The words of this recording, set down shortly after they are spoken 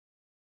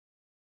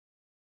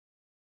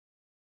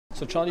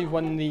So Charlie, you've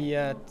won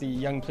the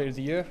Young Player of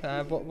the Year.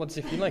 What does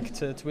it feel like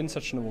to win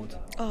such an award?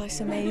 Oh, it's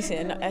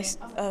amazing. It's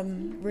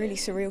really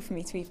surreal for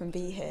me to even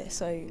be here.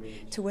 So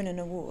to win an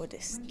award,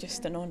 it's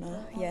just an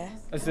honour. Yeah.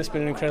 Has this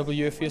been an incredible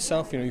year for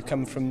yourself? You know, you've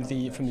come from the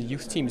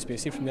youth teams,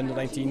 basically from the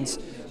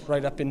under-19s,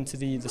 right up into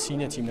the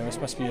senior team now. This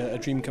must be a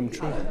dream come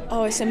true.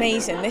 Oh, it's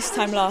amazing. This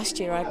time last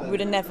year, I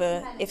would have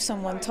never. If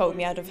someone told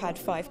me I'd have had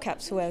 5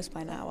 caps for Wales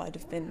by now, I'd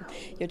have been,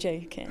 you're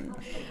joking.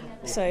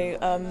 So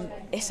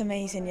it's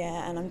amazing,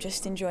 yeah. And I'm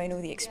just enjoying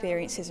all the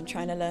experiences and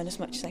trying to learn as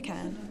much as I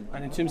can.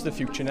 And in terms of the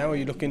future now, are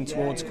you looking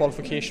towards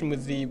qualification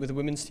with the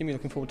women's team? Are you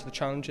looking forward to the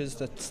challenges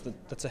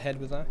that's ahead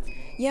with that?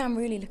 Yeah, I'm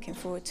really looking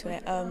forward to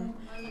it.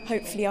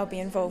 Hopefully I'll be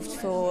involved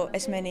for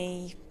as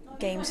many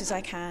games as I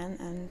can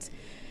and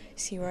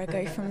see where I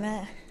go from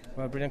there.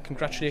 Well, brilliant.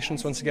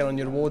 Congratulations once again on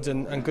your awards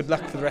and good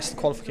luck for the rest of the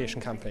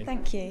qualification campaign.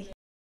 Thank you.